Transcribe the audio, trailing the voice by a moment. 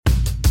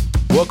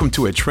Welcome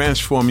to A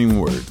Transforming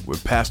Word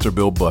with Pastor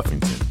Bill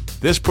Buffington.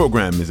 This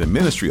program is a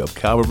ministry of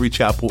Calvary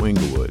Chapel,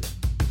 Inglewood.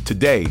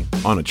 Today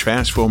on A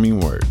Transforming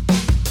Word.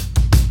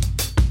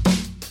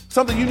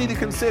 Something you need to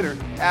consider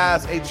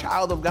as a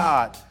child of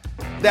God,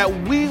 that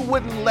we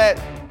wouldn't let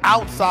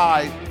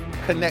outside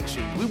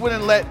connections. We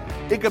wouldn't let,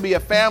 it could be a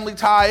family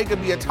tie, it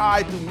could be a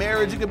tie through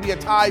marriage, it could be a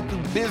tie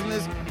through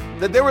business,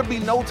 that there would be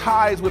no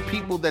ties with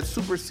people that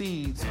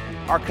supersedes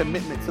our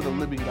commitment to the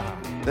living God.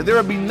 That there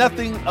would be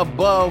nothing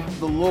above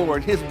the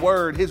Lord, His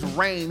word, His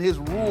reign, His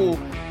rule,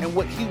 and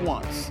what He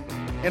wants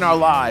in our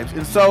lives.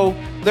 And so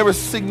there was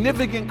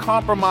significant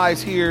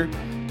compromise here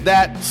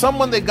that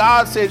someone that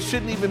God said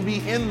shouldn't even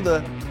be in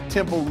the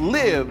temple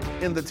lived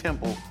in the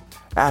temple.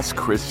 As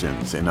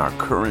Christians in our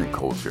current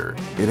culture,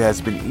 it has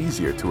been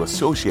easier to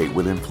associate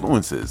with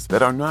influences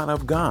that are not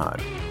of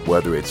God.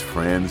 Whether it's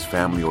friends,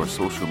 family, or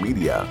social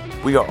media,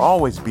 we are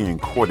always being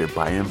courted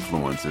by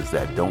influences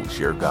that don't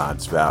share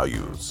God's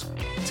values.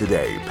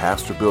 Today,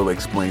 Pastor Bill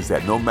explains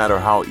that no matter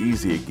how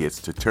easy it gets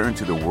to turn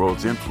to the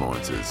world's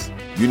influences,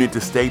 you need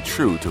to stay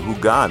true to who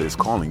God is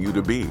calling you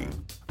to be.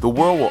 The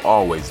world will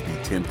always be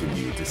tempting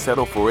you to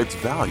settle for its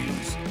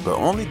values, but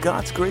only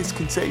God's grace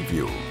can save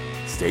you.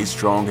 Stay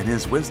strong in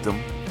His wisdom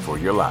for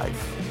your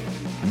life.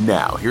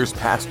 Now, here's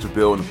Pastor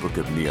Bill in the book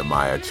of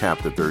Nehemiah,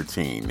 chapter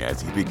 13,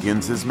 as he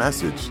begins his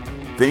message,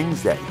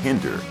 Things That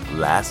Hinder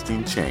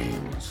Lasting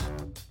Change.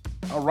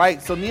 All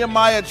right, so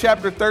Nehemiah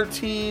chapter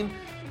 13,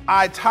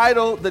 I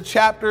titled the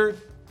chapter,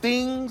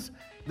 Things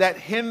That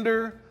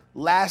Hinder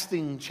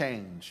Lasting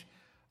Change.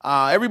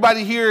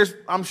 Everybody here,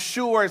 I'm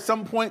sure, at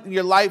some point in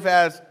your life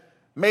has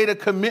made a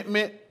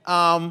commitment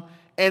and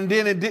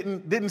then it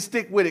didn't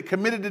stick with it,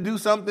 committed to do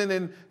something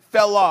and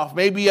fell off.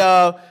 Maybe,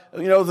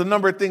 there's a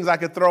number of things I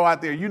could throw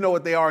out there. You know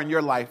what they are in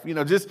your life.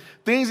 Just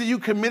things that you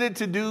committed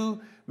to do,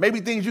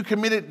 maybe things you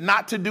committed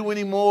not to do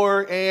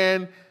anymore,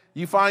 and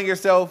you find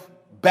yourself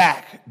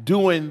back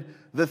doing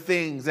the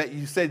things that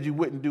you said you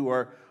wouldn't do,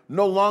 or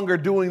no longer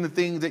doing the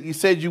things that you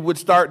said you would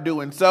start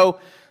doing. So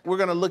we're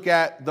going to look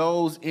at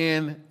those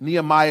in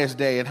Nehemiah's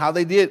day and how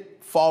they did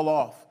fall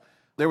off.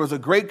 There was a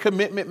great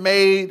commitment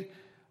made.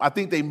 I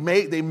think they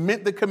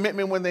meant the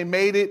commitment when they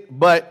made it,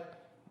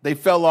 but they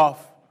fell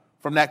off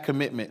from that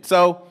commitment.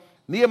 So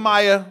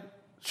Nehemiah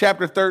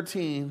chapter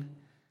 13,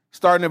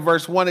 starting in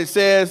verse 1, it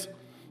says,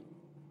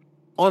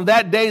 on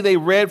that day they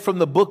read from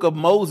the book of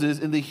Moses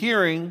in the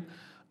hearing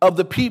of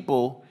the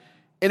people,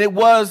 and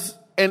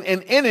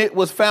in it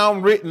was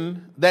found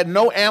written that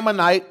no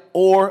Ammonite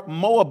or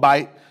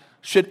Moabite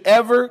should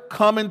ever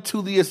come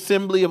into the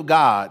assembly of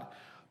God,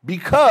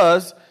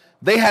 because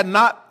they had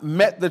not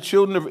met the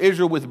children of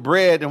Israel with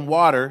bread and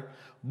water,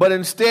 but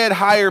instead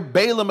hired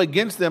Balaam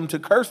against them to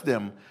curse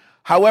them.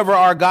 However,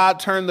 our God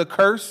turned the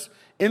curse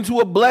into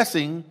a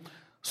blessing.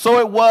 So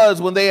it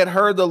was when they had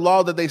heard the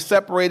law that they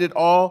separated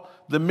all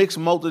the mixed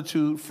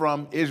multitude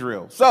from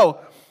Israel.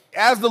 So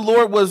as the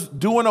Lord was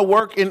doing a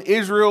work in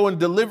Israel and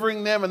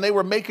delivering them, and they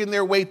were making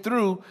their way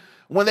through,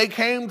 when they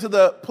came to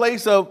the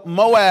place of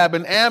Moab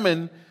and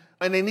Ammon,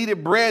 and they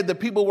needed bread, the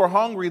people were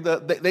hungry.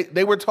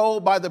 They were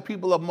told by the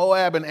people of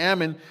Moab and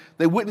Ammon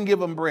they wouldn't give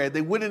them bread. They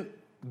wouldn't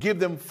give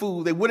them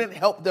food. They wouldn't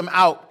help them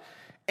out.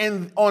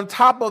 And on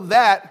top of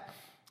that,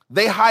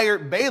 they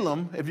hired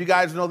Balaam. If you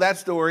guys know that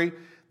story,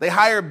 they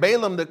hired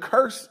Balaam to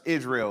curse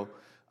Israel.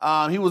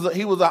 He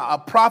was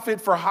a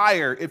prophet for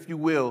hire, if you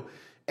will.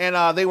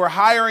 And they were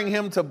hiring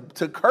him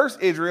to curse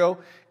Israel,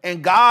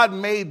 and God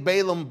made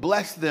Balaam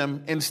bless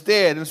them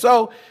instead. And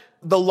so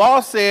the law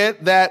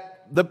said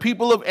that the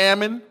people of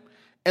Ammon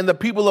and the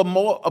people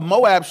of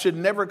Moab should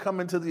never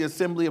come into the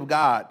assembly of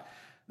God.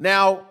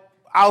 Now,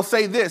 I'll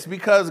say this,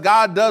 because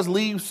God does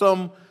leave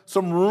some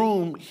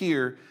room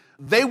here.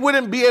 They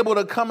wouldn't be able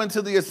to come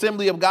into the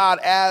assembly of God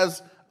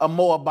as a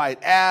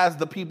Moabite, as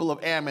the people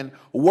of Ammon,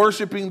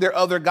 worshiping their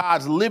other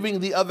gods,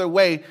 living the other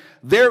way.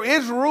 There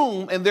is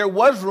room, and there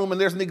was room, and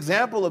there's an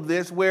example of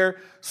this where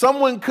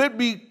someone could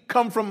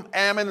come from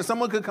Ammon and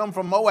someone could come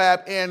from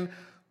Moab and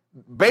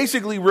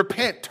basically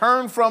repent,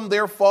 turn from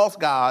their false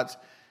gods,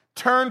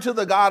 turn to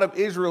the God of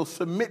Israel,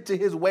 submit to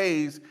His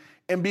ways,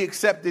 and be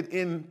accepted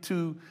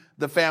into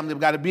the family of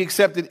God, to be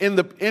accepted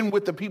in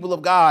with the people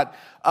of God.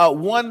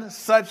 One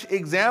such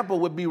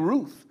example would be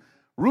Ruth.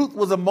 Ruth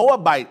was a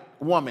Moabite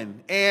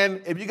woman.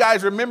 And if you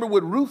guys remember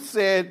what Ruth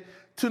said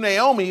to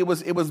Naomi, it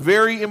was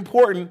very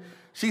important.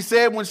 She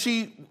said when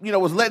she,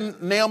 was letting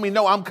Naomi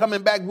know, I'm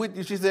coming back with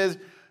you, she says,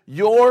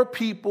 your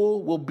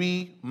people will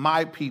be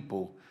my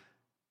people.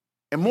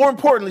 And more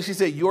importantly, she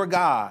said, your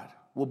God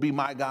will be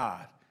my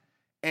God.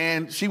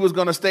 And she was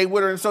going to stay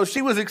with her. And so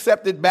she was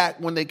accepted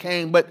back when they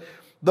came. But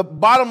the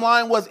bottom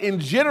line was, in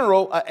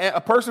general,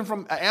 a person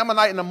from an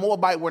Ammonite and a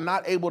Moabite were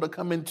not able to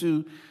come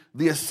into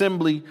the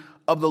assembly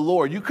of the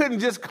Lord. You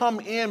couldn't just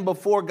come in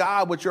before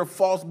God with your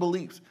false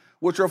beliefs,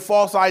 with your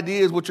false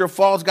ideas, with your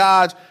false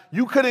gods.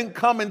 You couldn't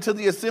come into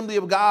the assembly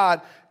of God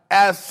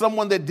as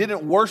someone that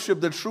didn't worship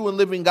the true and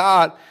living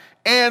God.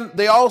 And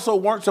they also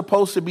weren't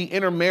supposed to be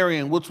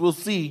intermarrying, which we'll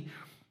see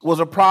was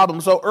a problem.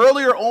 So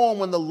earlier on,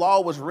 when the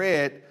law was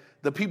read,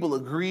 the people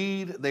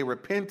agreed, they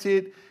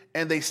repented,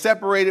 and they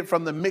separated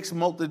from the mixed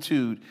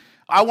multitude.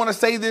 I want to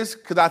say this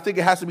because I think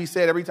it has to be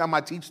said every time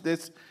I teach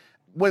this.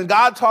 When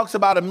God talks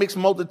about a mixed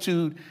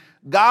multitude,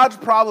 God's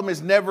problem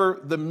is never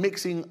the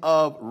mixing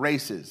of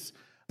races.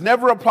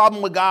 Never a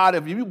problem with God.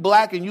 If you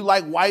black and you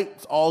like white,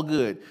 it's all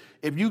good.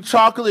 If you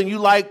chocolate and you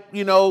like,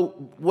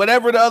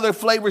 whatever the other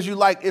flavors you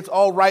like, it's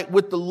all right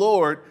with the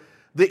Lord.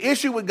 The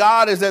issue with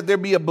God is that there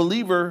be a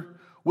believer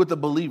with a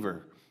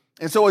believer.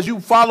 And so as you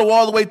follow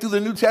all the way through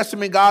the New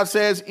Testament, God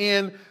says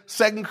in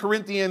 2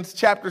 Corinthians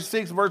chapter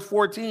 6, verse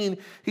 14,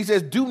 he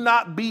says, do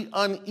not be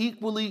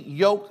unequally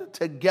yoked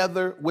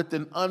together with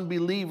an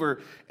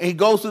unbeliever. And he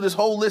goes through this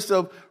whole list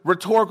of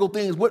rhetorical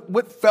things.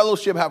 What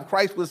fellowship have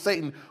Christ with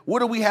Satan? What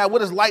do we have? What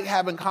does light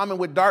have in common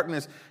with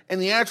darkness?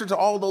 And the answer to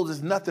all those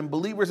is nothing.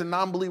 Believers and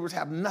non-believers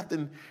have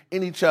nothing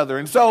in each other.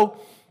 And so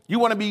you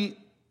want to be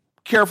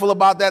careful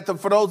about that.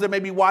 For those that may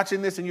be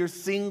watching this and you're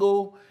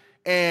single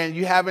and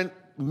you haven't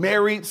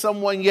married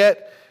someone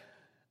yet,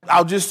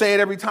 I'll just say it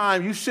every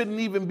time. You shouldn't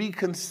even be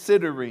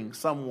considering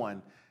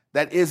someone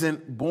that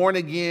isn't born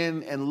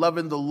again and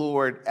loving the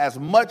Lord as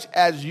much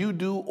as you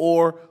do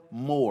or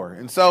more.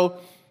 And so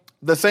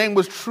the same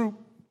was true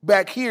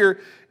back here.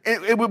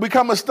 It would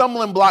become a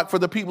stumbling block for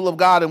the people of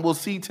God. And we'll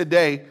see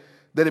today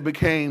that it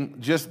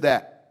became just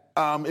that.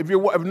 If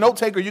you're a note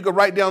taker, you could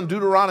write down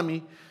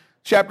Deuteronomy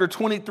chapter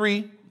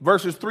 23,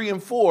 verses 3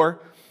 and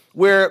 4.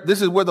 Where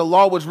this is where the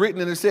law was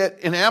written, and it said,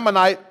 an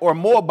Ammonite or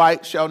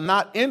Moabite shall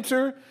not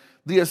enter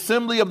the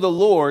assembly of the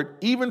Lord,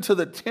 even to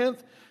the 10th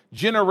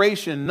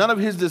generation. None of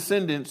his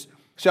descendants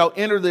shall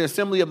enter the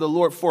assembly of the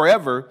Lord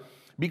forever,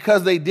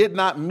 because they did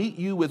not meet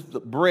you with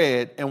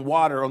bread and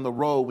water on the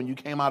road when you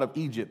came out of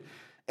Egypt.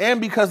 And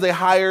because they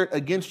hired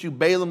against you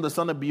Balaam the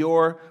son of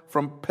Beor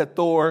from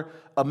Pethor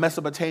of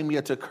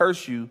Mesopotamia to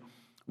curse you,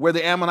 where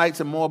the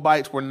Ammonites and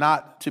Moabites were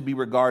not to be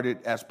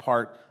regarded as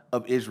part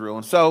of Israel.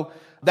 And so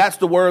that's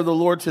the word of the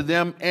Lord to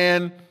them.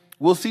 And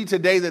we'll see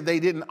today that they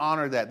didn't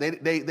honor that.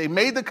 They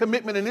made the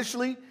commitment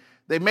initially.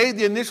 They made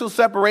the initial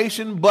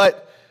separation,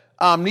 but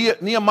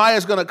Nehemiah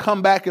is going to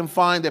come back and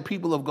find that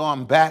people have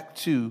gone back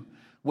to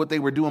what they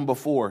were doing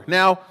before.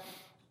 Now,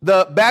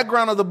 the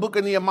background of the book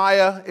of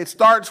Nehemiah, it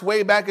starts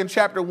way back in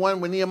chapter 1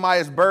 when Nehemiah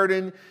is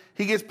burdened.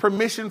 He gets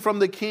permission from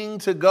the king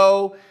to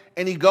go,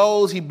 and he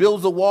goes, he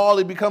builds a wall,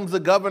 he becomes the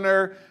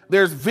governor.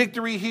 There's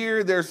victory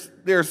here.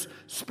 There's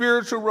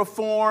spiritual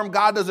reform.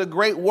 God does a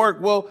great work.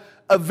 Well,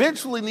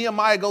 eventually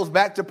Nehemiah goes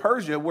back to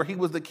Persia, where he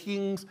was the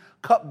king's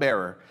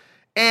cupbearer.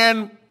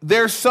 And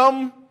there's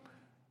some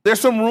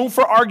room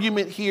for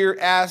argument here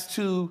as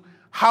to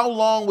how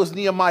long was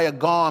Nehemiah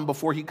gone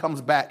before he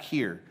comes back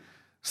here.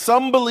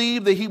 Some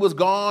believe that he was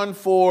gone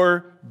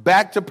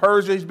back to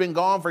Persia. He's been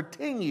gone for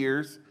 10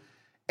 years,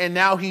 and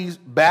now he's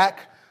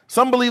back.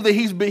 Some believe that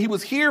he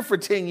was here for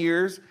 10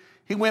 years.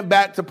 He went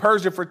back to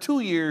Persia for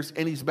 2 years,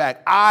 and he's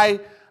back. I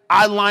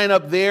line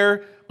up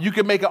there. You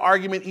can make an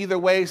argument either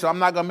way, so I'm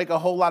not going to make a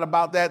whole lot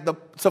about that.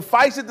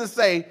 Suffice it to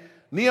say,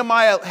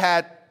 Nehemiah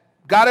had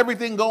got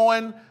everything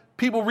going.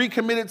 People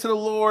recommitted to the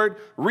Lord,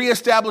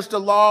 reestablished the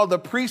law. The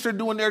priests are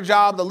doing their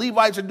job. The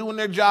Levites are doing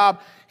their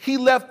job. He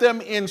left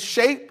them in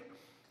shape.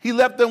 He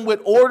left them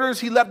with orders.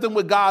 He left them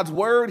with God's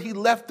word. He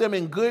left them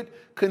in good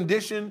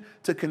condition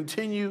to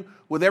continue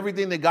with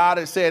everything that God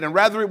had said. And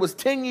rather it was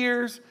 10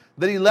 years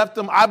that he left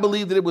them, I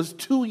believe that it was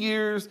 2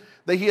 years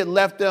that he had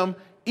left them.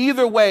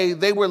 Either way,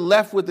 they were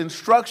left with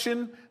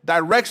instruction,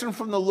 direction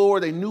from the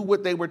Lord. They knew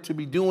what they were to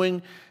be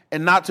doing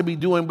and not to be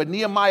doing. But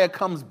Nehemiah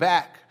comes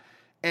back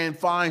and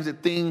finds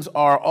that things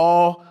are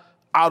all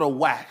out of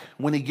whack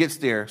when he gets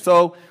there.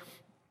 So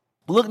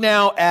look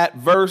now at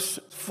verse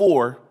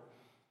 4.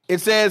 It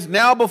says,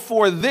 now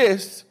before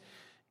this,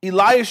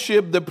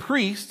 Eliashib the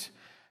priest,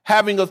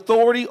 having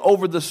authority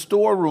over the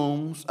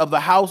storerooms of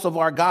the house of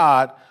our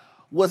God,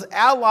 was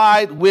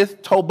allied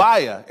with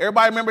Tobiah.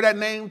 Everybody remember that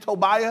name,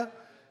 Tobiah?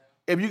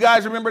 If you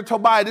guys remember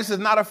Tobiah, this is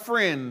not a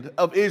friend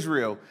of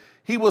Israel.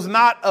 He was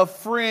not a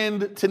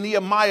friend to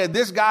Nehemiah.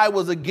 This guy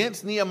was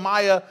against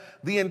Nehemiah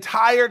the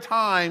entire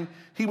time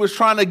he was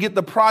trying to get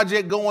the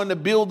project going to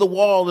build the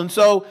wall. And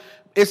so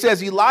it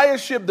says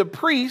Eliashib the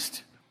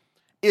priest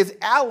is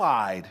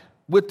allied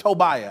with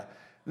Tobiah.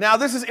 Now,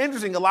 this is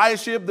interesting.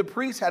 Eliashib, the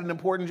priest, had an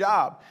important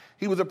job.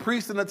 He was a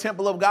priest in the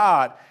temple of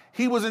God.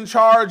 He was in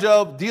charge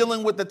of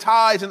dealing with the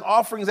tithes and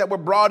offerings that were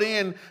brought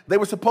in. They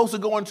were supposed to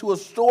go into a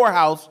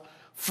storehouse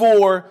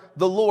for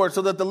the Lord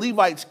so that the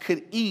Levites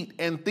could eat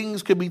and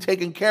things could be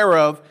taken care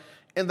of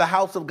in the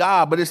house of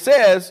God. But it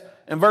says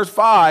in verse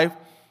 5,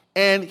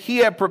 and he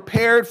had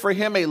prepared for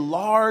him a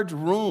large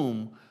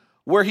room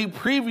where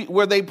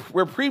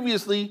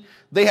previously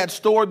they had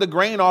stored the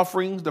grain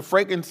offerings, the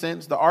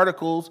frankincense, the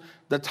articles,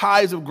 the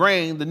tithes of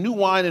grain, the new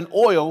wine and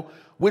oil,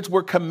 which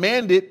were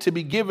commanded to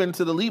be given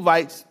to the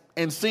Levites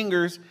and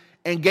singers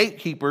and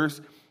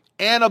gatekeepers,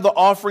 and of the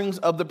offerings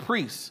of the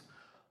priests.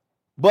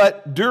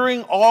 But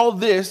during all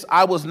this,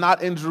 I was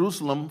not in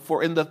Jerusalem,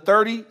 for in the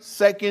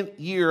 32nd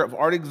year of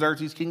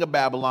Artaxerxes, king of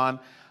Babylon,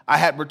 I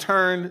had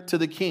returned to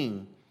the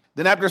king.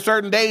 Then after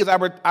certain days,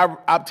 I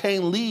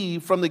obtained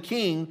leave from the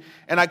king,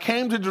 and I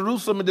came to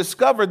Jerusalem and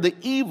discovered the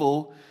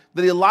evil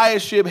that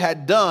Eliashib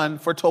had done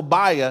for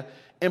Tobiah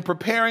in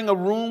preparing a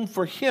room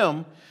for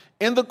him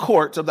in the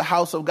courts of the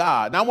house of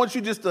God. Now, I want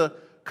you just to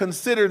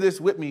consider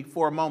this with me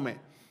for a moment.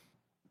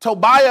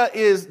 Tobiah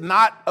is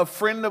not a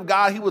friend of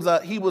God. He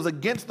was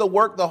against the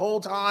work the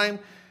whole time.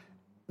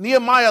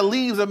 Nehemiah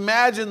leaves.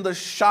 Imagine the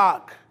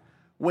shock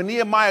when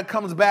Nehemiah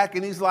comes back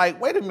and he's like,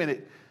 wait a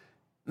minute.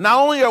 Not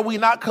only are we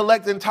not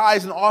collecting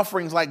tithes and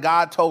offerings like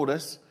God told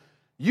us,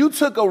 you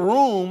took a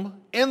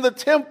room in the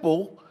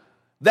temple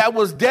that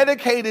was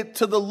dedicated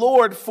to the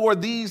Lord for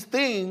these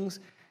things,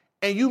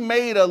 and you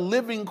made a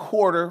living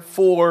quarter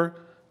for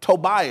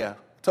Tobiah.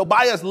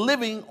 Tobiah's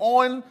living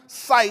on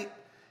site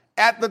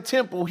at the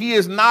temple. He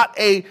is not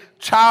a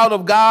child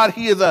of God.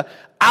 He is an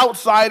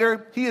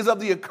outsider. He is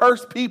of the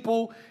accursed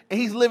people, and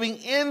he's living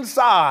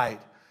inside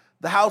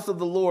the house of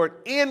the Lord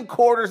in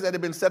quarters that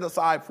have been set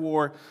aside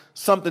for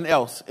something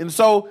else. And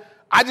so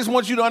I just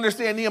want you to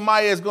understand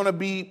Nehemiah is going to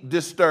be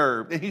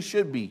disturbed, and he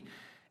should be.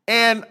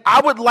 And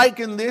I would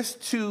liken this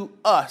to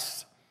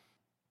us.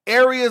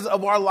 Areas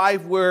of our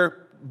life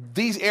where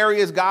these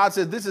areas God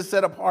says, this is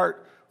set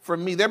apart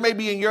from me. There may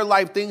be in your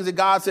life things that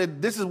God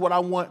said, this is what I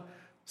want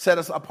set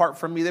us apart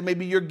from me. There may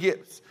be your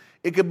gifts.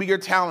 It could be your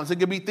talents. It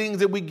could be things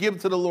that we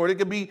give to the Lord. It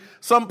could be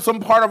some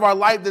part of our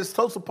life that's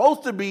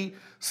supposed to be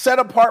set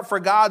apart for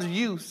God's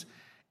use.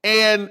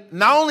 And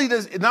not only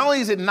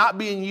is it not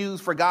being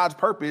used for God's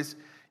purpose,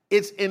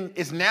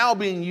 it's now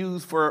being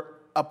used for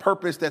a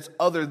purpose that's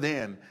other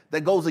than,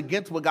 that goes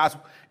against what God's.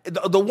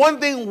 The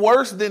one thing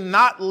worse than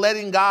not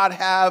letting God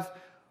have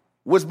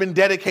what's been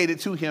dedicated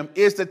to him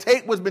is to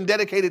take what's been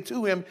dedicated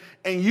to him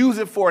and use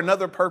it for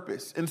another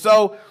purpose. And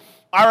so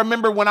I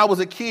remember when I was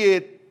a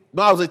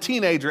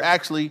teenager,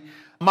 actually,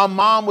 my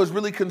mom was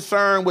really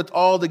concerned with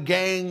all the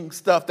gang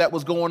stuff that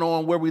was going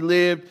on where we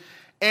lived.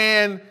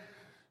 And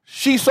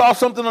she saw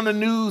something on the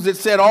news that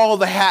said all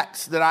the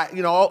hats that I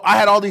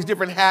had all these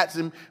different hats,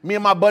 and me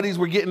and my buddies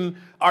were getting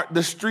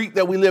the street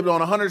that we lived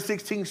on,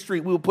 116th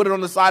Street. We would put it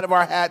on the side of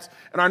our hats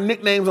and our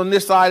nicknames on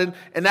this side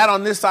and that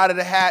on this side of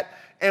the hat.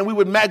 And we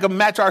would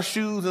match our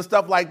shoes and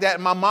stuff like that.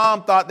 And my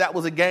mom thought that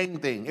was a gang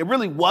thing. It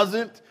really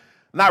wasn't,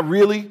 not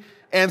really.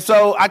 And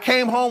so I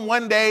came home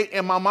one day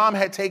and my mom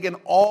had taken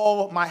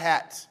all my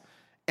hats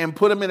and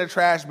put them in a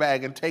trash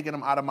bag and taken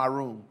them out of my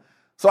room.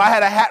 So I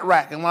had a hat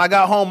rack. And when I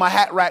got home, my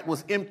hat rack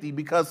was empty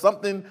because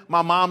something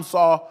my mom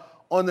saw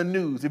on the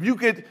news. If you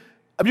could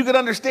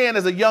understand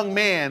as a young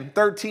man,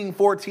 13,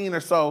 14 or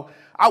so,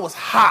 I was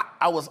hot.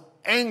 I was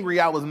angry.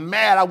 I was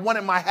mad. I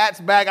wanted my hats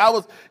back.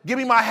 Give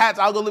me my hats.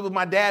 I'll go live with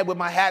my dad with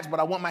my hats, but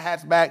I want my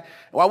hats back.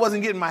 Well, I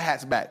wasn't getting my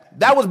hats back.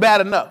 That was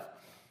bad enough.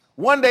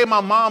 One day,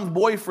 my mom's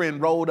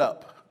boyfriend rolled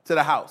up to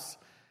the house,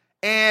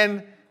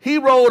 and he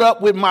rolled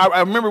up with I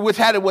remember which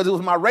hat it was. It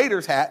was my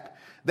Raiders hat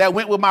that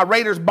went with my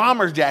Raiders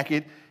Bombers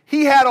jacket.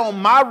 He had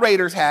on my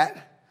Raiders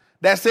hat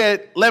that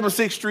said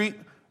 116th Street,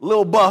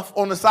 Lil Buff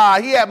on the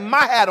side. He had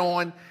my hat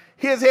on.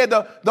 His head.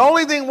 The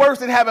only thing worse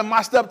than having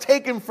my stuff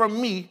taken from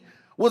me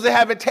was to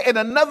have it taken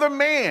another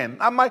man.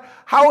 I'm like,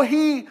 how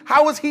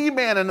is he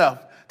man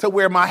enough to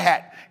wear my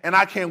hat and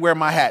I can't wear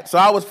my hat? So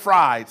I was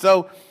fried.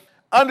 So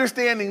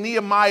understanding,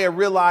 Nehemiah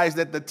realized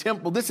that the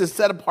temple, this is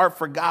set apart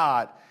for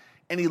God.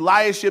 And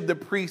Eliashib the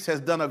priest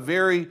has done a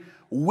very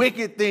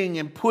wicked thing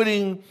in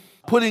putting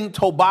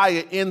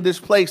Tobiah in this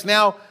place.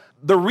 Now,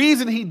 the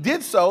reason he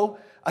did so,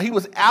 he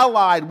was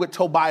allied with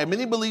Tobiah.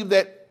 Many believe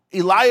that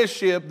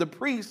Eliashib the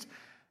priest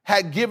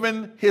had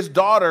given his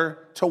daughter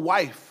to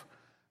wife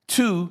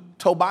to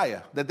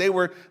Tobiah, that they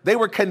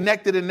were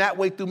connected in that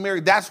way through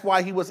marriage. That's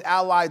why he was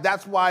allied.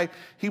 That's why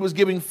he was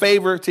giving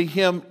favor to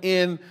him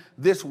in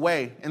this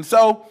way. And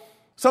so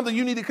something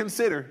you need to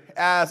consider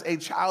as a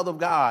child of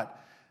God,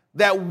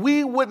 that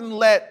we wouldn't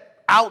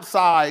let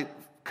outside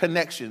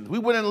connections. We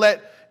wouldn't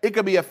let, it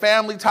could be a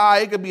family tie.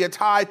 It could be a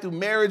tie through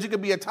marriage. It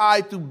could be a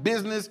tie through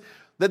business,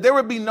 that there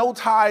would be no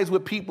ties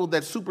with people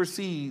that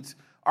supersedes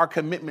our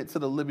commitment to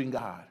the living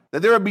God.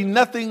 That there would be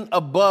nothing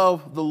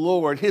above the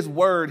Lord, his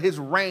word, his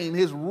reign,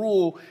 his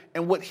rule,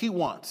 and what he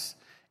wants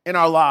in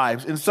our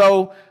lives. And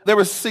so there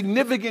was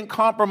significant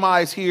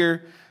compromise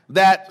here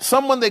that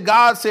someone that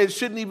God said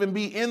shouldn't even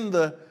be in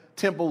the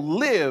temple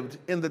lived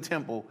in the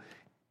temple.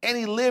 And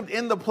he lived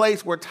in the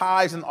place where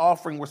tithes and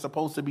offering were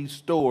supposed to be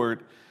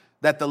stored,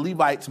 that the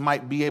Levites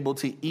might be able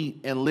to eat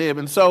and live.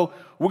 And so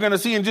we're going to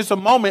see in just a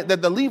moment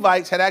that the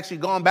Levites had actually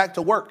gone back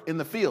to work in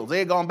the fields. They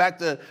had gone back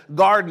to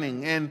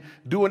gardening and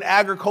doing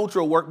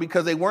agricultural work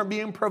because they weren't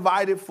being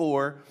provided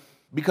for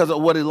because of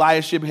what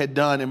Eliashib had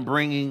done in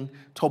bringing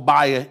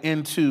Tobiah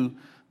into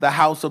the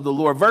house of the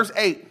Lord. Verse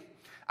 8,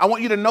 I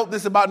want you to note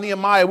this about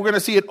Nehemiah. We're going to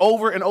see it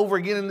over and over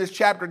again in this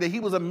chapter, that he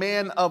was a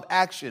man of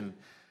action.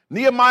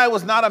 Nehemiah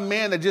was not a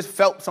man that just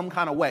felt some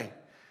kind of way.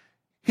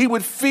 He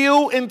would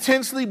feel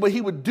intensely, but he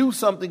would do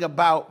something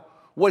about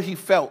what he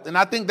felt. And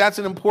I think that's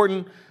an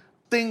important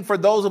thing for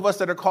those of us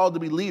that are called to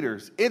be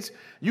leaders.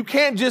 You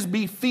can't just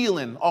be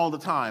feeling all the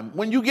time.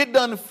 When you get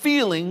done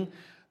feeling,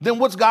 then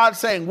what's God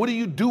saying? What do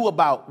you do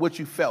about what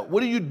you felt?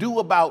 What do you do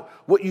about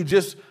what you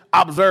just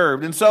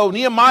observed? And so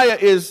Nehemiah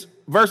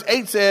verse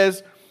 8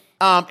 says,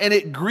 and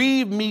it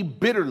grieved me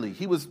bitterly.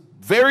 He was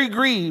very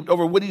grieved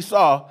over what he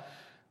saw.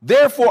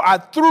 Therefore, I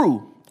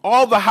threw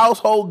all the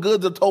household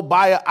goods of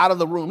Tobiah out of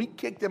the room. He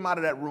kicked him out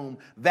of that room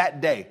that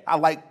day. I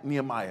like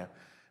Nehemiah.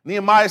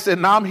 Nehemiah said,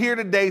 "Now I'm here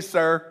today,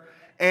 sir,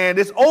 and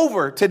it's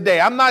over today.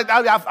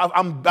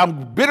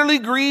 I'm bitterly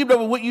grieved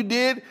over what you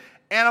did,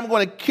 and I'm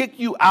going to kick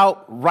you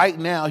out right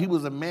now." He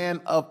was a man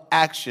of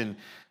action.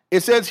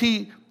 It says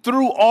he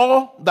threw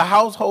all the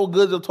household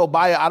goods of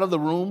Tobiah out of the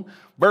room.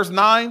 Verse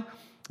 9,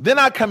 then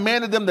I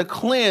commanded them to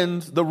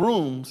cleanse the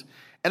rooms,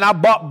 and I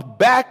brought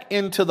back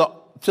into them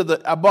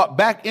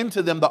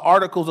the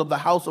articles of the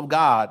house of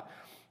God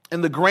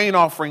and the grain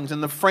offerings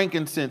and the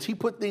frankincense. He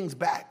put things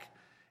back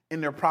in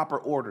their proper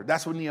order.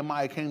 That's what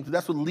Nehemiah came to.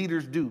 That's what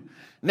leaders do.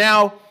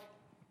 Now,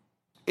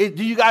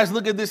 do you guys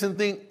look at this and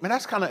think, man,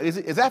 that's kind of,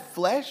 is that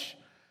flesh?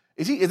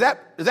 Is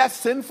that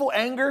sinful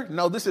anger?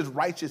 No, this is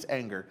righteous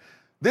anger.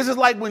 This is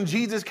like when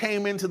Jesus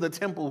came into the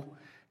temple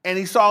and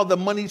he saw the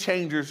money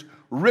changers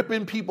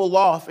ripping people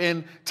off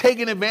and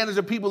taking advantage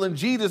of people. And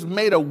Jesus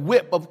made a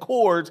whip of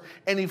cords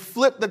and he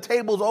flipped the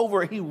tables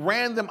over. He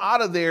ran them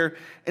out of there.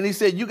 And he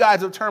said, you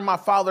guys have turned my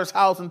father's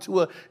house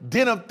into a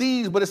den of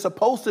thieves, but it's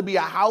supposed to be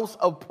a house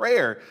of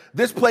prayer.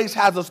 This place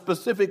has a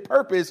specific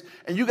purpose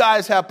and you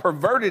guys have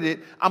perverted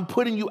it. I'm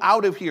putting you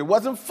out of here. It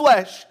wasn't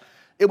flesh.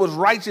 It was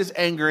righteous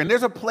anger. And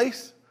there's a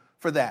place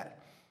for that.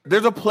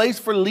 There's a place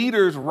for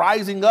leaders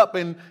rising up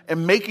and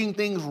making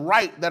things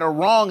right that are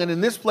wrong. And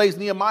in this place,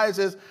 Nehemiah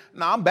says,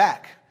 no, I'm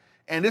back.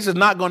 And this is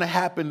not going to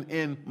happen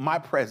in my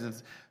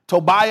presence.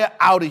 Tobiah,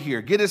 out of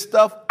here. Get his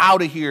stuff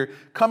out of here.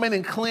 Come in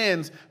and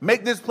cleanse.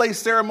 Make this place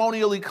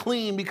ceremonially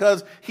clean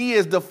because he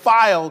has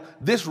defiled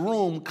this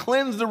room.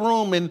 Cleanse the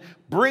room and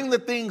bring the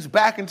things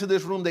back into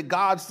this room that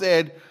God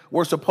said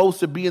were supposed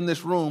to be in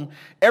this room.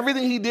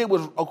 Everything he did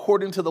was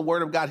according to the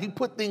word of God. He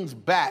put things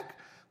back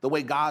the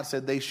way God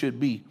said they should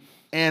be.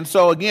 And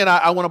so, again,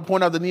 I want to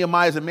point out that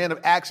Nehemiah is a man of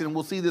action.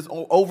 We'll see this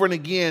over and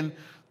again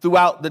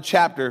throughout the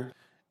chapter.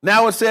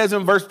 Now it says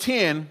in verse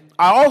 10,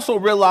 I also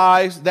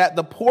realized that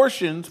the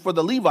portions for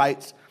the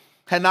Levites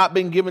had not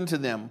been given to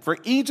them. For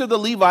each of the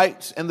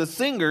Levites and the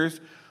singers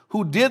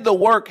who did the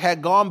work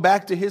had gone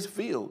back to his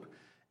field.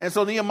 And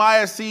so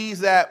Nehemiah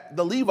sees that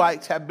the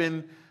Levites have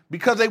been,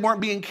 because they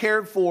weren't being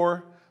cared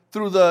for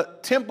through the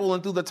temple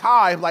and through the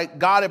tithe like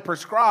God had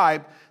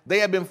prescribed, they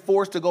had been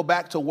forced to go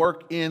back to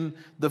work in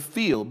the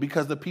field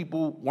because the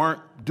people weren't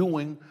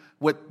doing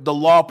what the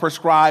law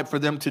prescribed for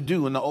them to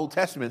do in the Old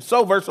Testament.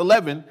 So verse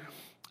 11,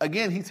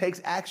 again, he takes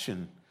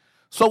action.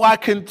 So I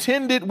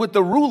contended with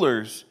the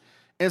rulers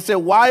and said,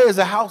 why is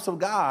the house of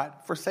God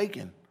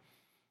forsaken?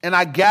 And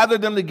I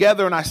gathered them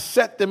together and I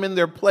set them in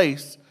their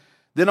place.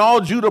 Then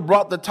all Judah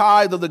brought the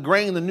tithe of the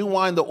grain, the new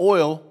wine, the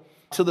oil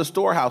to the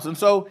storehouse. And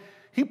so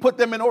he put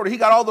them in order. He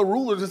got all the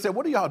rulers and said,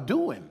 what are y'all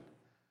doing?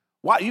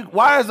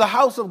 Why is the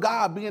house of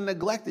God being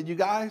neglected, you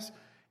guys?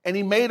 And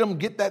he made them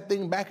get that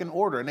thing back in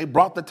order. And they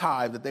brought the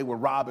tithe that they were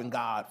robbing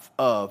God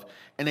of,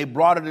 and they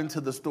brought it into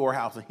the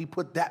storehouse, and he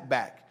put that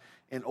back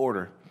in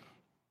order.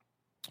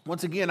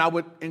 Once again, I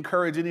would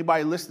encourage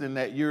anybody listening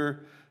that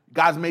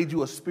God's made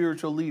you a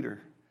spiritual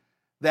leader,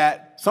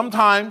 that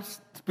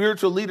sometimes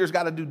spiritual leaders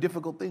got to do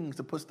difficult things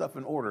to put stuff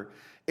in order.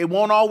 It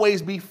won't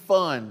always be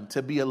fun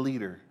to be a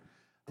leader.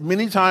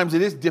 Many times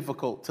it is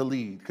difficult to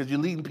lead because you're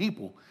leading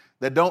people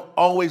that don't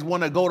always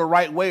want to go the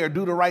right way or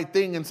do the right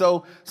thing. And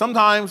so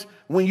sometimes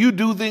when you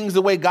do things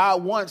the way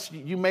God wants,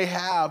 you may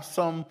have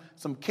some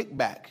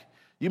kickback.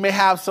 You may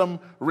have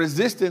some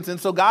resistance. And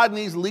so God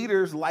needs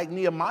leaders like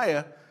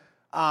Nehemiah.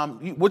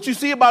 What you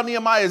see about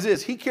Nehemiah is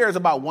this. He cares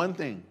about one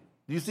thing.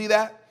 Do you see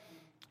that?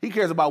 He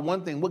cares about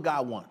one thing, what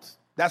God wants.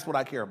 That's what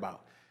I care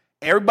about.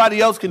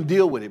 Everybody else can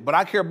deal with it, but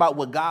I care about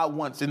what God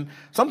wants. And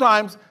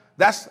sometimes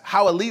that's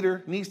how a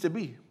leader needs to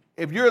be.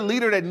 If you're a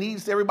leader that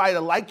needs everybody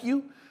to like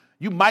you,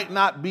 you might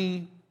not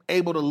be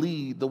able to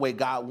lead the way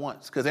God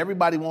wants because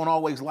everybody won't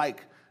always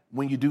like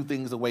when you do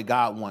things the way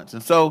God wants.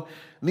 And so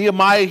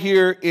Nehemiah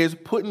here is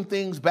putting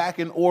things back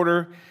in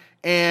order,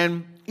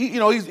 and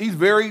he's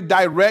very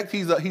direct.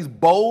 He's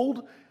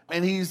bold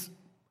and he's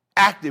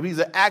active. He's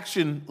an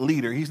action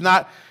leader. He's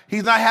not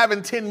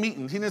having 10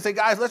 meetings. He didn't say,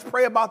 guys, let's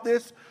pray about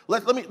this.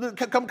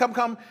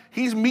 Come.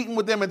 He's meeting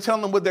with them and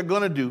telling them what they're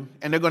going to do,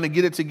 and they're going to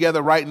get it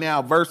together right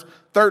now. Verse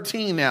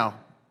 13 now.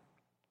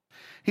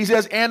 He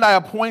says, and I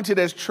appointed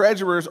as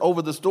treasurers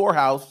over the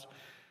storehouse,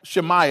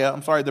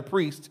 the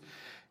priest,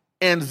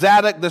 and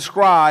Zadok the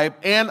scribe,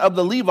 and of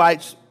the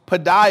Levites,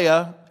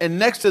 Pedaiah, and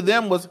next to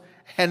them was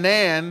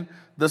Hanan,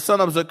 the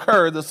son of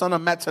Zakur, the son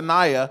of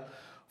Mattaniah,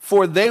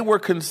 for they were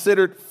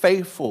considered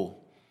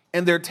faithful,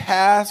 and their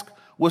task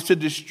was to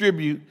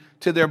distribute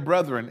to their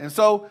brethren. And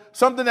so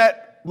something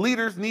that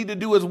leaders need to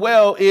do as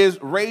well is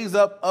raise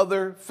up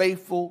other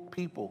faithful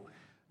people.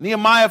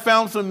 Nehemiah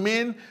found some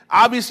men.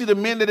 Obviously, the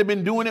men that had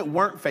been doing it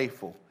weren't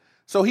faithful.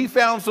 So he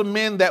found some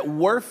men that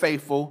were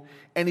faithful,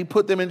 and he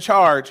put them in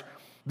charge.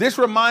 This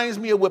reminds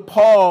me of what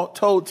Paul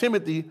told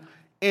Timothy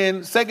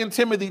In 2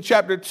 Timothy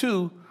chapter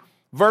 2,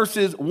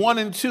 verses 1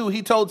 and 2,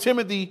 he told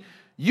Timothy,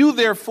 "You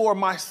therefore,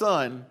 my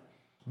son,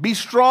 be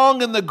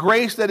strong in the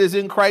grace that is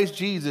in Christ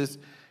Jesus,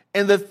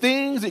 and the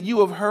things that you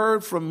have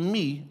heard from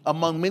me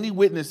among many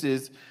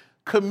witnesses,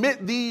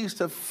 commit these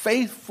to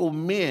faithful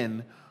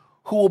men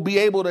who will be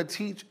able to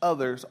teach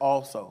others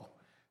also."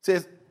 It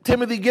says,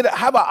 Timothy,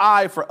 have an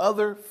eye for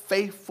other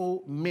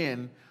faithful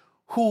men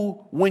who,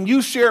 when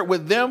you share it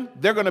with them,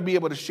 they're going to be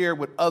able to share it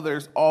with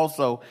others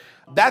also.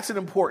 That's an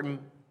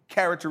important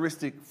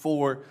characteristic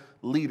for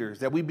leaders,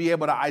 that we be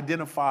able to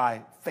identify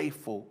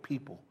faithful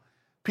people.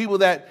 People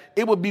that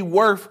it would be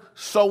worth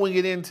sowing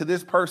it into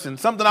this person.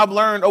 Something I've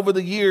learned over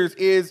the years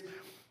is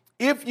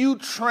if you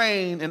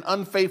train an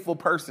unfaithful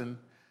person,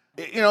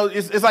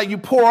 it's like you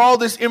pour all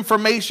this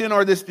information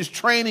or this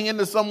training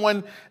into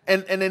someone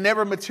and they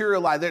never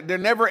materialize. They're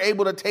never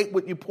able to take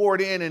what you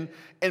poured in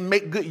and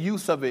make good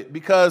use of it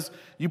because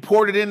you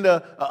poured it into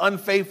an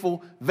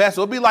unfaithful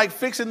vessel. It'd be like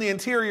fixing the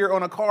interior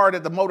on a car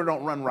that the motor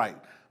don't run right.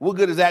 What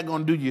good is that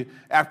going to do you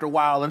after a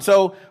while? And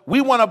so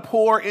we want to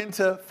pour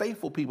into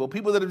faithful people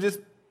that have just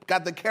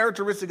got the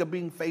characteristic of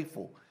being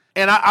faithful.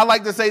 And I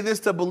like to say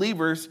this to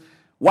believers,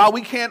 while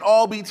we can't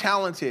all be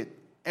talented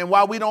and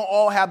while we don't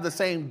all have the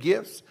same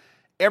gifts,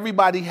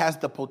 everybody has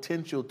the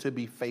potential to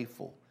be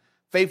faithful.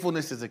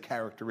 Faithfulness is a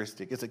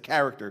characteristic. It's a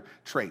character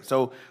trait.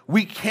 So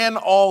we can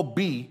all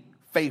be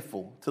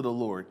faithful to the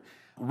Lord.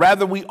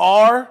 Whether we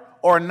are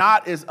or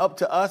not is up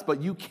to us,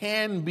 but you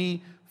can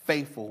be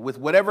faithful with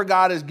whatever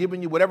God has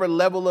given you, whatever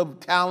level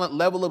of talent,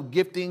 level of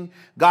gifting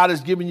God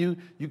has given you,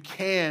 you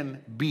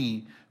can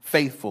be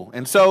faithful.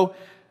 And so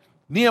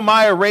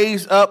Nehemiah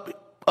raised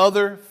up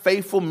other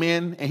faithful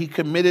men and he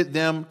committed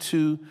them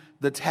to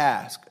the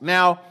task.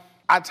 Now,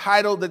 I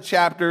titled the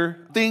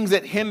chapter, Things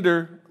That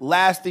Hinder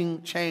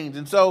Lasting Change.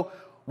 And so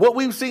what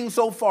we've seen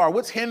so far,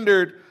 what's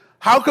hindered,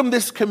 how come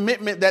this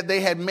commitment that they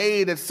had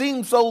made that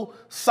seemed so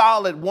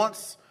solid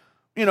once,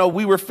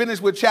 we were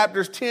finished with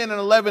chapters 10 and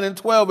 11 and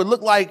 12, it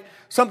looked like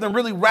something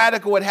really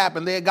radical had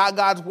happened. They had got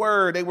God's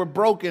word. They were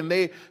broken.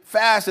 They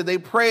fasted. They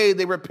prayed.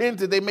 They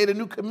repented. They made a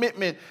new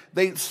commitment.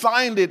 They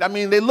signed it. I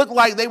mean, they looked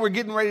like they were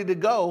getting ready to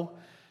go.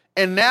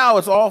 And now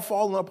it's all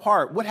falling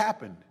apart. What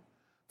happened?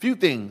 Few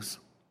things.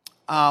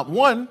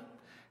 One,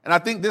 and I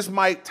think this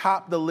might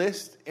top the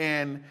list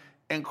and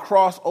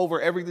cross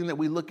over everything that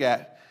we look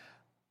at.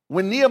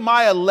 When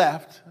Nehemiah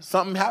left,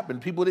 something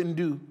happened. People didn't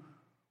do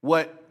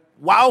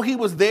while he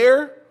was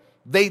there,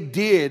 they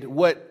did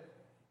what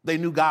they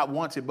knew God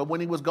wanted. But when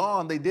he was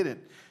gone, they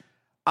didn't.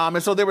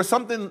 And so there was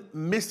something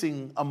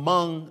missing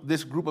among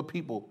this group of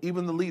people,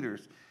 even the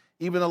leaders,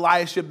 even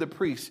Eliashib the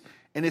priest.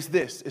 And it's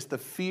the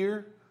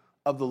fear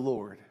of the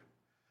Lord.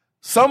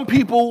 Some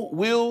people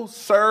will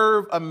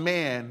serve a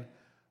man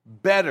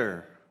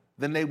better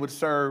than they would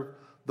serve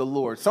the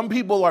Lord. Some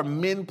people are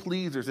men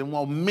pleasers, and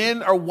while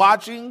men are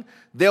watching,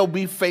 they'll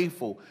be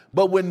faithful.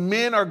 But when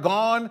men are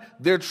gone,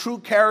 their true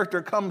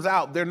character comes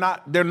out. They're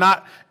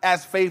not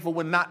as faithful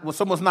when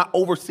someone's not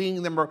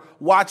overseeing them or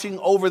watching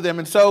over them.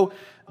 And so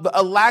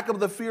a lack of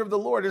the fear of the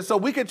Lord. And so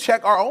we could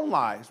check our own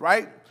lives,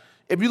 right?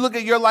 If you look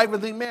at your life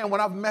and think, man, when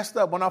I've messed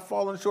up, when I've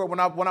fallen short, when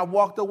I've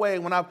walked away,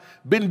 when I've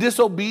been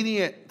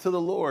disobedient to the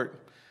Lord,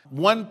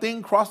 one thing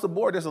across the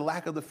board, there's a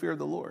lack of the fear of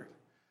the Lord.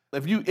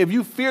 If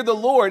you fear the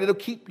Lord, it'll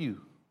keep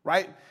you,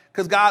 right?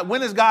 Because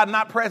when is God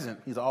not present?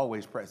 He's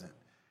always present.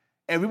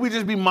 And we would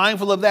just be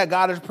mindful of that.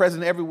 God is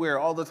present everywhere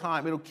all the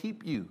time. It'll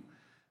keep you.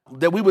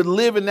 That we would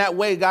live in that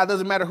way. God,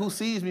 doesn't matter who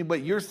sees me,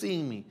 but you're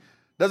seeing me.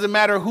 Doesn't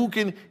matter who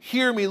can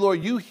hear me,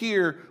 Lord. You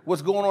hear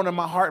what's going on in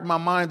my heart and my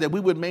mind. That we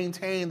would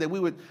maintain, that we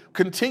would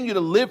continue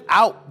to live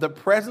out the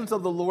presence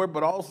of the Lord,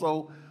 but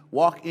also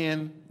walk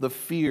in the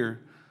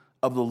fear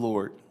of the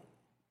Lord.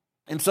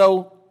 And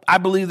so I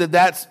believe that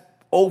that's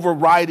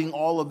overriding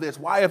all of this.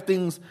 Why have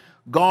things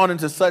gone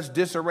into such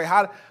disarray?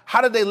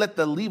 How did they let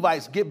the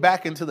Levites get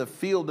back into the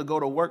field to go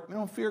to work? They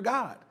don't fear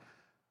God.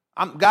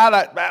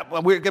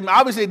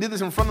 Obviously they did this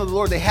in front of the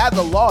Lord. They had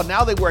the law.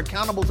 Now they were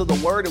accountable to the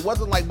word. It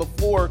wasn't like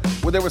before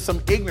where there was some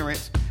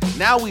ignorance.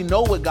 Now we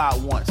know what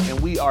God wants and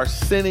we are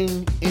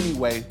sinning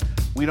anyway.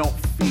 We don't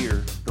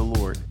fear the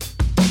Lord.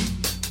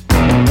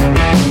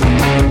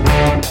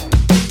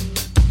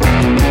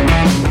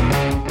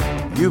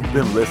 You've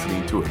been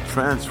listening to A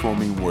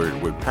Transforming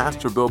Word with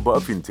Pastor Bill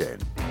Buffington.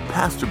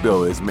 Pastor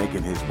Bill is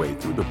making his way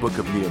through the book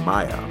of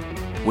Nehemiah.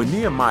 When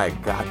Nehemiah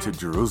got to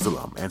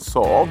Jerusalem and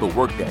saw all the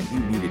work that he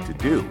needed to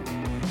do,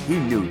 he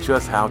knew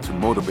just how to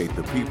motivate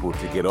the people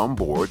to get on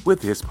board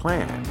with his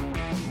plan.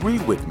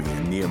 Read with me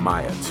in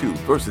Nehemiah 2,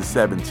 verses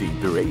 17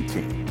 through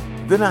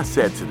 18. Then I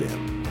said to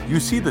them, "You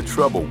see the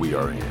trouble we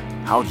are in,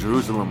 how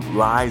Jerusalem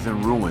lies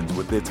in ruins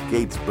with its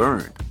gates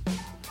burned.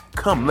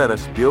 Come, let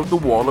us build the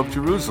wall of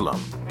Jerusalem,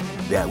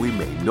 that we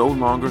may no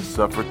longer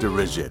suffer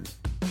derision."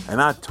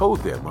 And I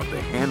told them of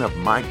the hand of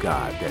my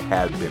God that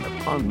had been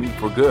upon me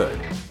for good,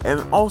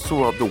 and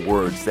also of the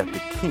words that the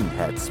king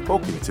had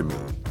spoken to me.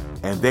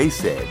 And they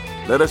said,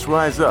 "Let us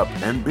rise up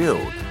and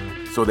build."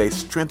 So they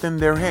strengthened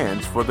their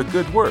hands for the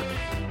good work.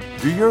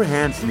 Do your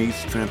hands need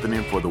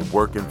strengthening for the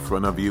work in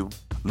front of you?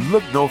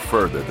 look no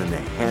further than the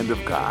hand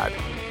of God.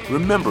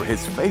 Remember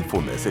His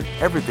faithfulness in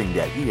everything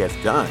that He has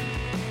done.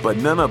 But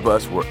none of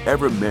us were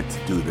ever meant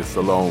to do this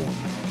alone.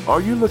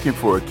 Are you looking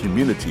for a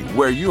community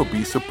where you'll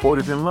be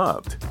supported and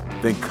loved?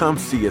 Then come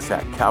see us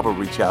at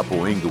Calvary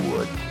Chapel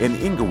Inglewood in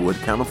Inglewood,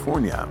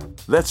 California.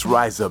 Let's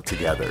rise up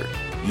together.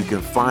 You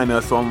can find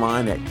us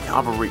online at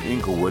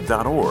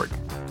calvaryinglewood.org.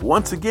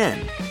 Once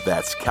again,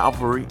 that's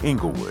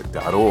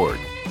calvaryinglewood.org.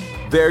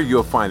 There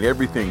you'll find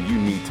everything you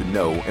need to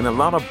know and a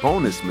lot of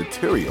bonus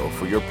material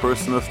for your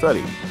personal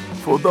study.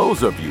 For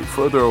those of you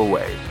further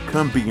away,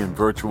 come be in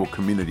virtual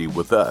community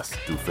with us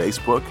through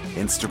Facebook,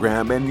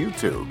 Instagram, and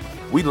YouTube.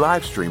 We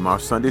live stream our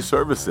Sunday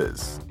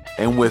services.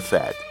 And with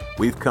that,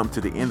 we've come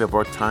to the end of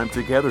our time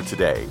together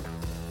today.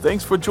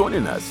 Thanks for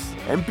joining us,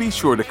 and be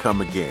sure to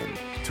come again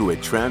to A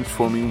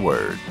Transforming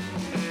Word.